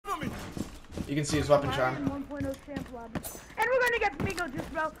You can see his weapon charm. 1.0 champ lobby. And we're gonna get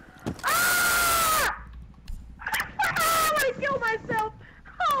MingoJce, bro. Ah! I wanna kill myself.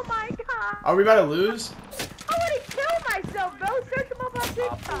 Oh my god. Are we about to lose? I wanna kill myself, bro. Search him up on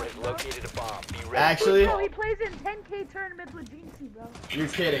TikTok, bro. Located a bomb. Be ready. Actually? Bro, he plays in 10K tournaments with Jinxie, bro. You're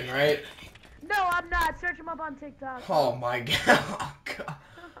kidding, right? No, I'm not. Search him up on TikTok. Oh my god. Oh, god.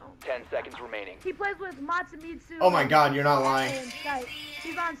 10 seconds remaining. He plays with Matsumitsu. Oh my god, you're not lying. And Skype.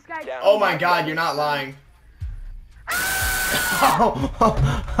 He's on Skype. Oh my god, you're not lying. Oh,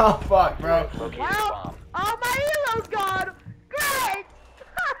 fuck, bro. Wow. Oh, my elo's gone. Great.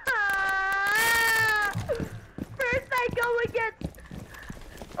 First I go against.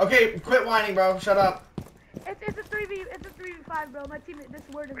 Okay, quit whining, bro. Shut up. It's a 3v5, bro. My team. This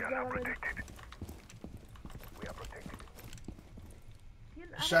word is dead already. We are protected. I'm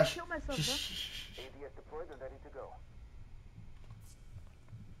gonna Shush. kill myself, bro. ADS deployed and ready to go.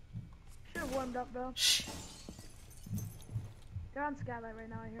 Should've warmed up, bro. Shh. They're on Skylight right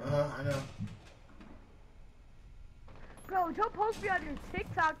now, I hear. I know. Bro, don't post me on your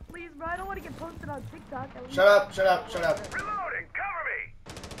TikTok, please, bro. I don't want to get posted on TikTok. Shut up, shut up, shut up. Reloading, cover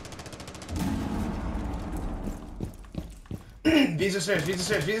me! Visa stairs, visa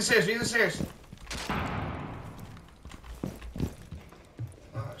stairs, visa stairs, visa stairs.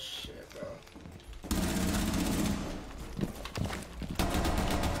 Oh shit, bro.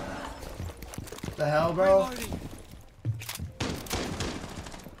 The hell, bro?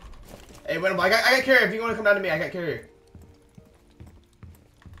 Hey, Winnable, I got carrier. If you want to come down to me, I got carrier.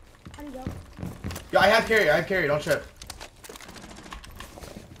 How do you go? Yo, I have carrier, don't trip.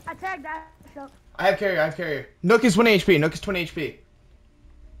 I tagged that. So. I have carrier. Nook is 20 HP, Nook is 20 HP.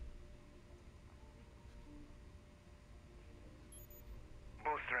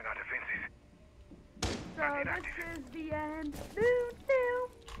 Bolstering our defenses. So this is the end. Doo, doo.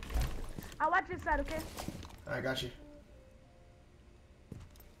 I'll watch this side, okay? I got you.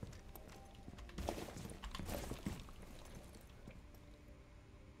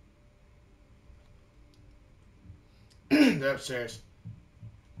 They're upstairs.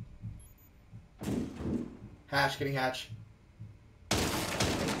 Hatch, getting hatch.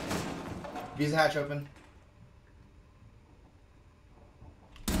 Visa hatch open.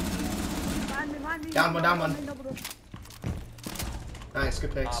 Behind me. Down one, down one. Double door. Nice,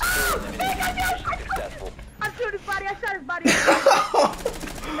 good picks. Successful. I'm shooting his body. I shot his body.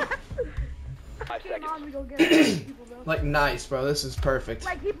 5 Came on, seconds. we go get people, bro. Like, nice, bro. This is perfect.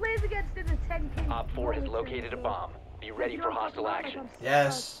 Like, he plays against in the 10K. Op 4 has located a bomb. Be ready for hostile action.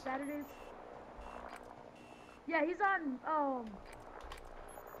 Yes. Saturdays. Yeah, he's on,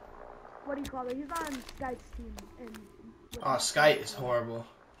 what do you call it? He's on Skype's team. And Oh, Sky is horrible.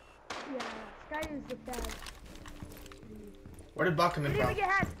 Yeah, Sky is the bad. Where did Buck come We in didn't from? even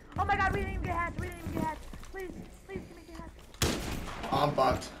get hatched. Oh my god, we didn't even get hatched. Please, give me the hatch. Oh, I'm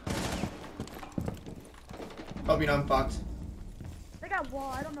fucked. Hope you know I'm fucked. They got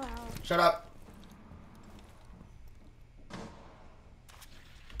wall, I don't know how. Shut up.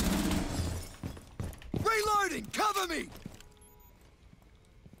 Reloading! Cover me!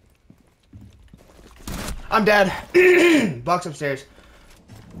 I'm dead. Buck's upstairs.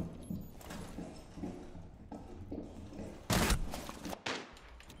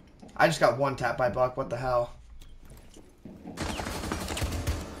 I just got one tap by Buck. What the hell?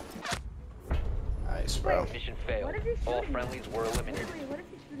 Nice, bro. Mission failed. What is he All shooting friendlies were eliminated. Wait, what is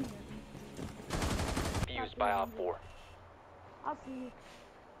he shooting at? Fused by Op 4. I'll see you.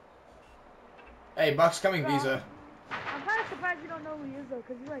 Hey, Buck's coming, Visa. I'm kind of surprised you don't know who he is, though,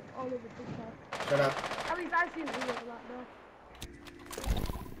 because he's, like, all over TikTok. Shut up. At least I see his videos a lot,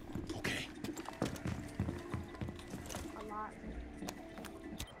 bro. Okay. A lot.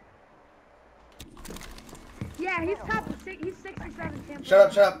 Yeah, he's top, he's 67 champion. Shut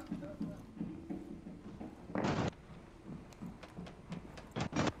up, shut up.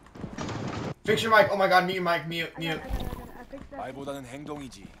 Fix your mic. Oh my god, mute your mic. Mute. I fixed that. 말보다는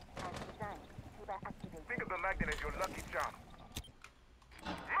행동이지. Think of the magnet as your lucky charm.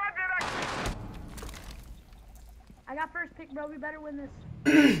 Magnet active! I got first pick, bro. We better win this.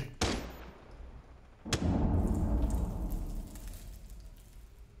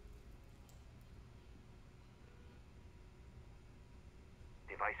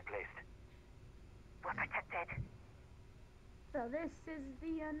 Device placed. We're protected. So this is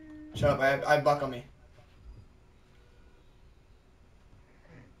the end. Shut up. I have Buck on me.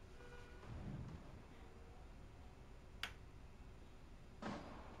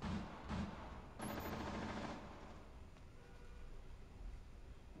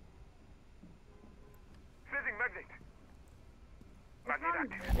 Fizzing magnet. This Magnet round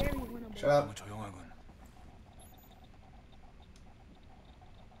is active. very winnable. day. Shut up. 너무 조용하군.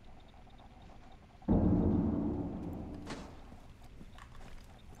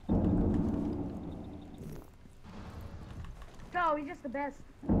 No, he's just the best.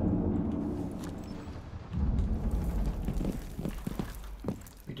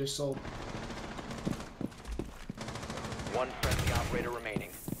 We just sold. One friendly operator remaining.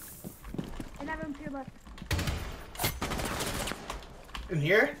 And everyone to your left. In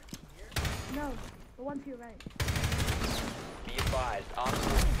here? No, the one to your right. Be advised, Op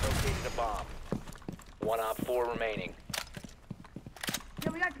 4 located a bomb. One Op 4 remaining.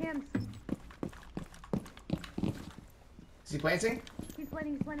 Yo, we got cams. Is he planting? He's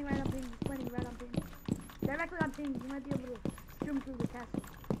planting right on ping. He's planting right on ping. Directly on ping. You might be able to zoom through the castle.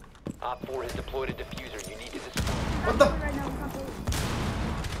 Op 4 has deployed a diffuser. You need to destroy. What the? Right now, he's on pillar.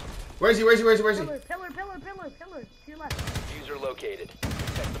 Where is he? Where is he? Where is he? Where is he? Pillar. To your left. Diffuser located.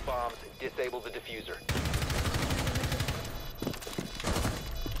 Protect the bombs and disable the diffuser.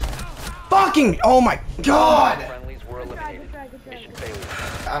 Fucking! Oh my god! Friendlies were eliminated. Good try. Mission failure.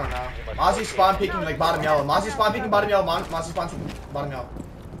 I don't know. Mozzie spawn peeking like bottom yellow. Mozzie spawn peeking bottom yellow. Mozzie spawn peeking bottom yellow.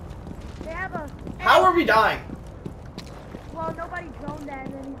 They have a... How are we dying? Well, nobody droned that,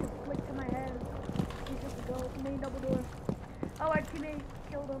 and then he just flicked to my head. He's just a ghost. Main double door. Oh, our teammate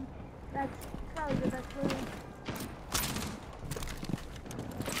killed him. That's probably the best for him.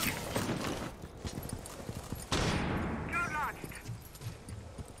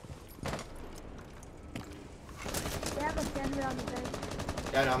 They have a sender on the bed.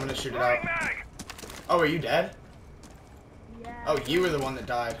 Yeah, no, I'm gonna shoot it out. Oh, are you dead? Yeah. Oh, you were the one that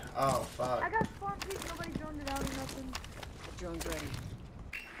died. Oh, fuck. I got spawn peek. Nobody droned it out or nothing. Drone's ready.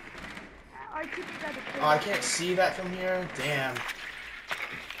 Our teammate got the kill. Oh, I can't see that from here. Damn.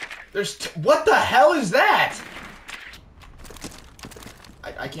 There's what the hell is that?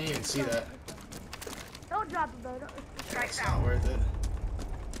 I can't even see that. Don't drop it though. It's not worth it.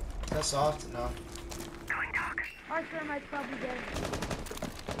 Is that soft? No. Our thermite's probably dead.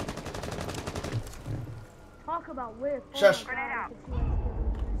 Talk about whiff. Shush. Oh my God, I can see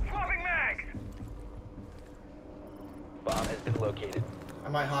us. Swapping mags! Bomb has been located. I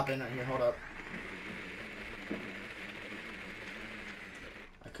might hop in right here. Hold up.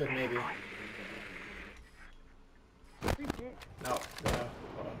 I could maybe. Free shit. No. No.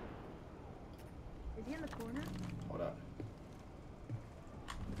 Hold on. Is he in the corner? Hold up.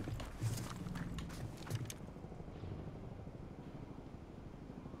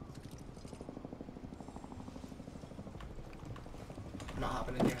 I'm not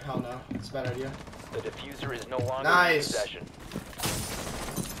hopping in here. Hell no. It's a bad idea. The diffuser is no longer Nice. in possession.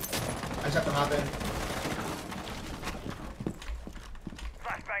 I just have to hop in.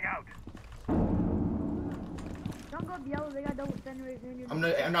 Flashbang out. Don't go yellow. They got double generators in your. I'm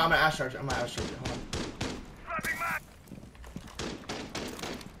gonna ash charge. I'm gonna ash charge it. Hold on. Swapping mag!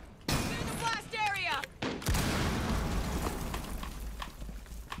 Clear the blast area!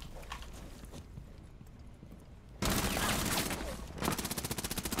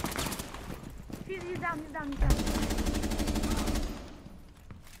 He's down.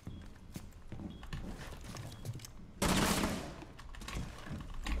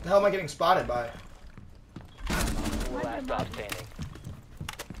 The hell am I getting spotted by? Four last stop standing.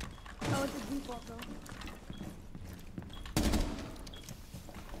 Oh, it's a default though.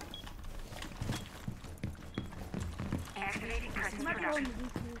 He might be holding the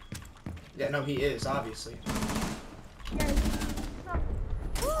DQ. Yeah, no, he is obviously. Yeah, he's stuff.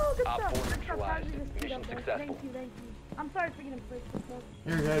 Woo, good Op stuff. 4 Good stuff. neutralized. How's it Mission just successful. Thank you. I'm sorry for getting first. Good stuff.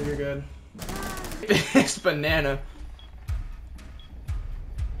 You're good. You're good. It's banana.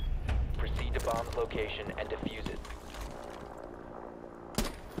 Proceed to bomb's location and defuse it.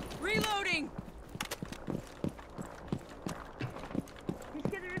 Reloading! These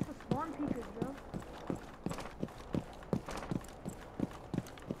kids are just the spawn peekers, bro.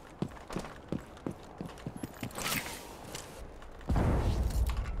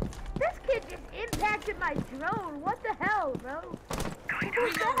 This kid just impacted my drone. What the hell, bro?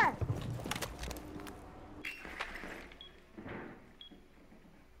 Who's that?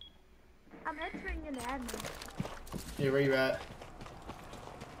 I'm entering an admin. Here, where you at?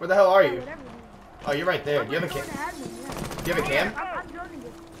 Where the hell are Yeah, you? whatever. Oh, you're right there. Do you have a Going cam? to admin, yeah. Do you have a cam? I'm droning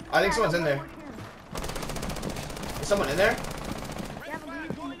it. I think Yeah, someone's got in one there. more cam. Is someone in there? They have a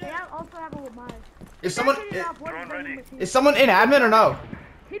lead team. They also have a Lamar. Is someone Drone ready. is someone in admin or no?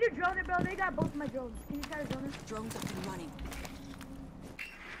 He did drone it, bro. They got both my drones. Can you try to drone it? Drone's up and running.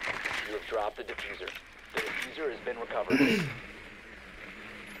 You have dropped the diffuser. The diffuser has been recovered.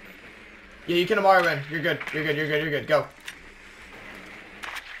 Yeah, you can Amara win. You're good. You're good. You're good. You're good. Go.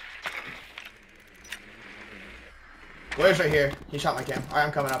 Blair's right here. He shot my cam. Alright,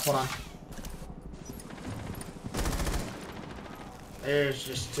 I'm coming up. Hold on. There's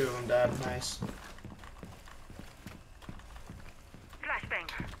just 2 of them dead. Nice. Flashbang.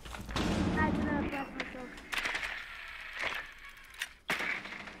 Nice enough, that's myself.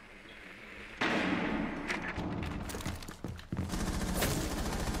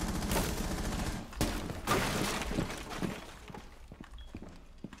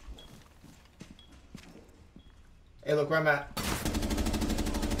 Hey, look where I'm at.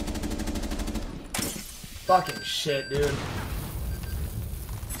 Fucking shit, dude.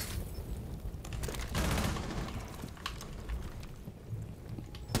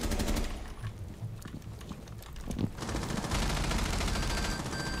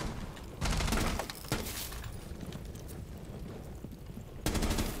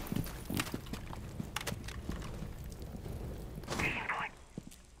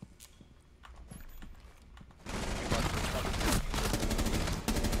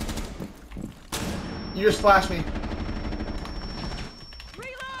 You just flashed me.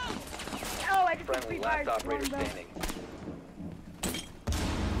 Reload! Oh, I just got Friendly, free last fire. operator standing.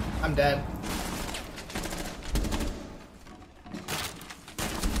 I'm dead.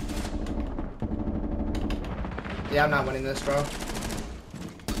 Yeah, I'm not winning this, bro.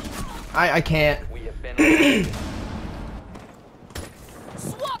 I can't. We have been eliminated.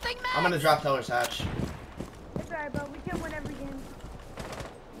 Swapping mag! I'm gonna drop Teller's hatch. It's alright, bro. We can win every game.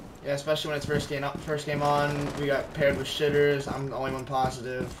 Yeah, especially when it's first game on. We got paired with shitters. I'm the only one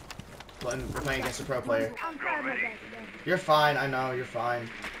positive. We're playing against a pro player. I'm trying my best, bro. You're fine. I know you're fine.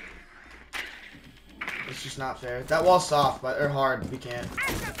 It's just not fair. That wall's soft, but or hard. We can't.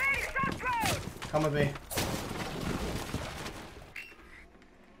 Activating shock code. Come with me.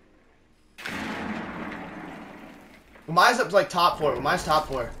 Well, mine's up to like top floor. Well, mine's top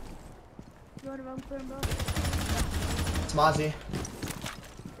floor. You want to run clear, bro? It's Mozzie.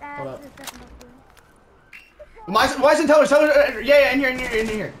 That's up? the second one, bro. Well, mine's in Teller's. Yeah, in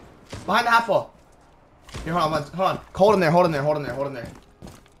here. Behind the half wall. Here, hold on. Hold in there.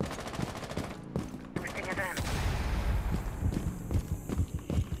 Everything is in.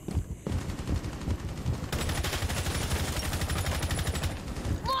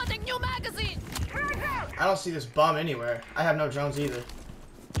 Launching new magazine! Frag out. I don't see this bum anywhere. I have no drones either.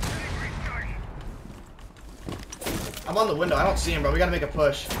 I'm on the window. I don't see him, bro. We gotta make a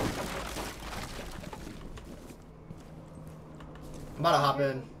push. I'm about to hop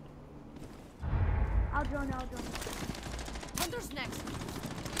in. I'll drone. Hunter's next.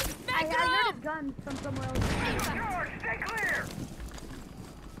 I Back heard up! his gun from somewhere else. George, stay clear.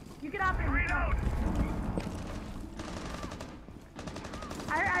 You can hop in. Reload.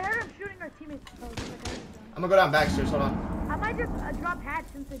 I heard him shooting our teammates. Oh, like, I heard his gun. I'm gonna go down backstairs. Hold on. I might just drop hatch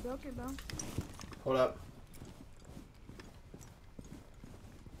since they broke it, bro. Hold up.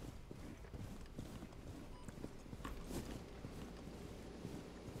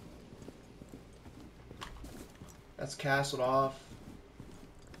 That's castled off.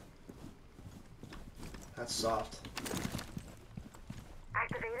 That's soft.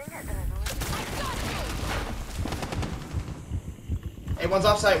 Activating it. Hey, one's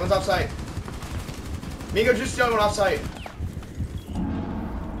off site. MingoJce is the only one off site. They're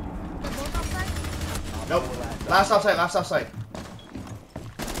both outside? Nope. Last off site.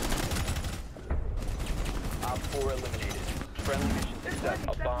 Op 4 eliminated. Friendly mission success.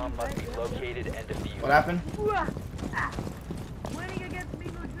 A bomb must be located and defused. What happened? Winning against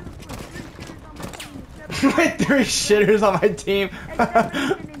MingoJce with 3 shooters on my team. With 3 shitters on my team.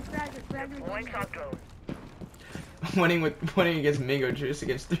 Points on drone. winning against MingoJce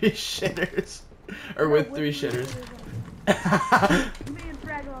against 3 shitters. Or with 3 shitters. Me and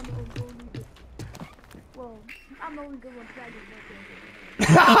Fraggle on the only. Well, I'm the only good one.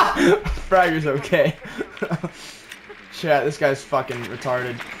 Fragger's okay. Chat, this guy's fucking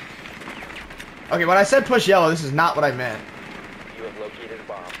retarded. Okay, when I said push yellow, this is not what I meant. You have located a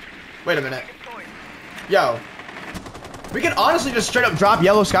bomb. Wait a minute. Yo. We can honestly just straight up drop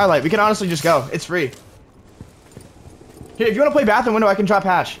yellow skylight. We can honestly just go. It's free. Here, if you want to play bathroom window, I can drop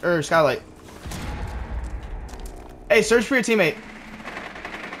hatch. Or skylight. Hey, search for your teammate.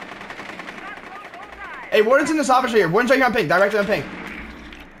 Hey, Warden's in this office right here. Warden's right here on ping. Directly on ping.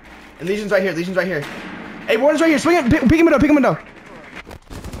 And Legion's right here. Hey, Warden's right here. Swing it. Pick him window.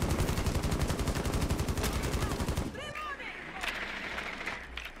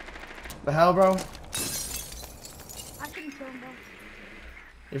 The hell, bro? I couldn't kill him, bro.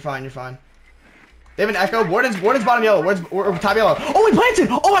 You're fine. They have an echo. Warden's bottom yellow. Warden's top yellow. Oh, he planted!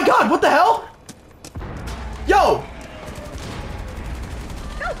 Oh my god, what the hell? Yo!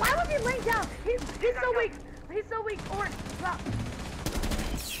 No, why was he laying down? He's so weak. He's so weak. Orange, drop.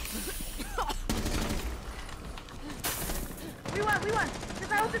 We won.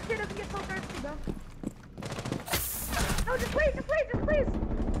 Just I hope this kid doesn't get so thirsty, bro. No, just please.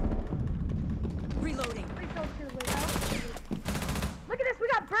 Reloading. Please don't shoot away. Look at this, we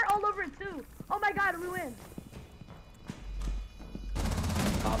got burnt all over it too. Oh my god, we win.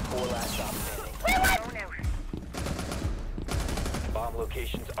 Op 4 last stop standing. We won! Bomb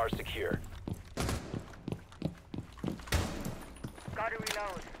locations are secure. Gotta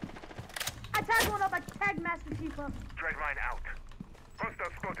reload. I tagged one up, I tagged Master Chief up. Drag line out.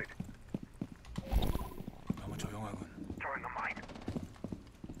 Hostile spotted. 너무 조용하군. Throwing the mine.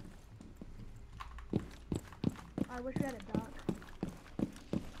 I wish we had a dock.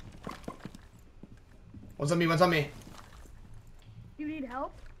 One's on me. You need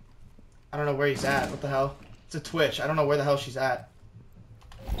help? I don't know where he's at. What the hell? It's a Twitch. I don't know where the hell she's at.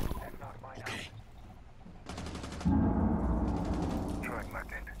 Okay. Throwing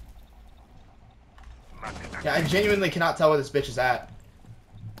magnet. Yeah, I genuinely cannot tell where this bitch is at.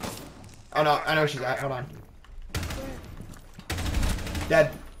 Oh no, I know where she's at. Hold on.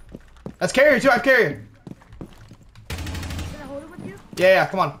 Dead. That's carrier too. I have carrier. Can I hold it with you? Yeah,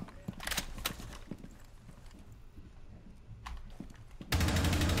 come on.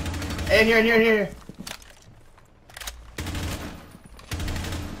 In here.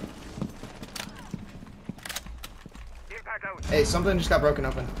 Impact out. Hey, something just got broken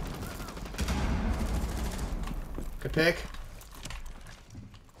open. Good pick.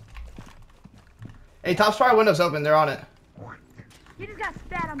 Hey, top spiral window's open. They're on it. You just got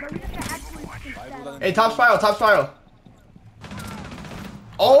spat on, bro. You just got actually spat on. Hey, top spiral.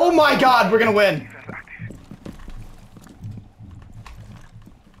 Oh my god, we're gonna win.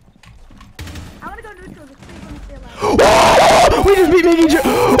 I wanna go neutral, just please let me stay alive. Oh, we just beat MingoJce.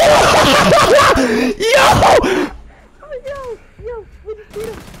 Yo! Oh, yo, we just beat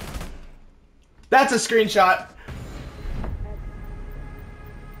him. That's a screenshot.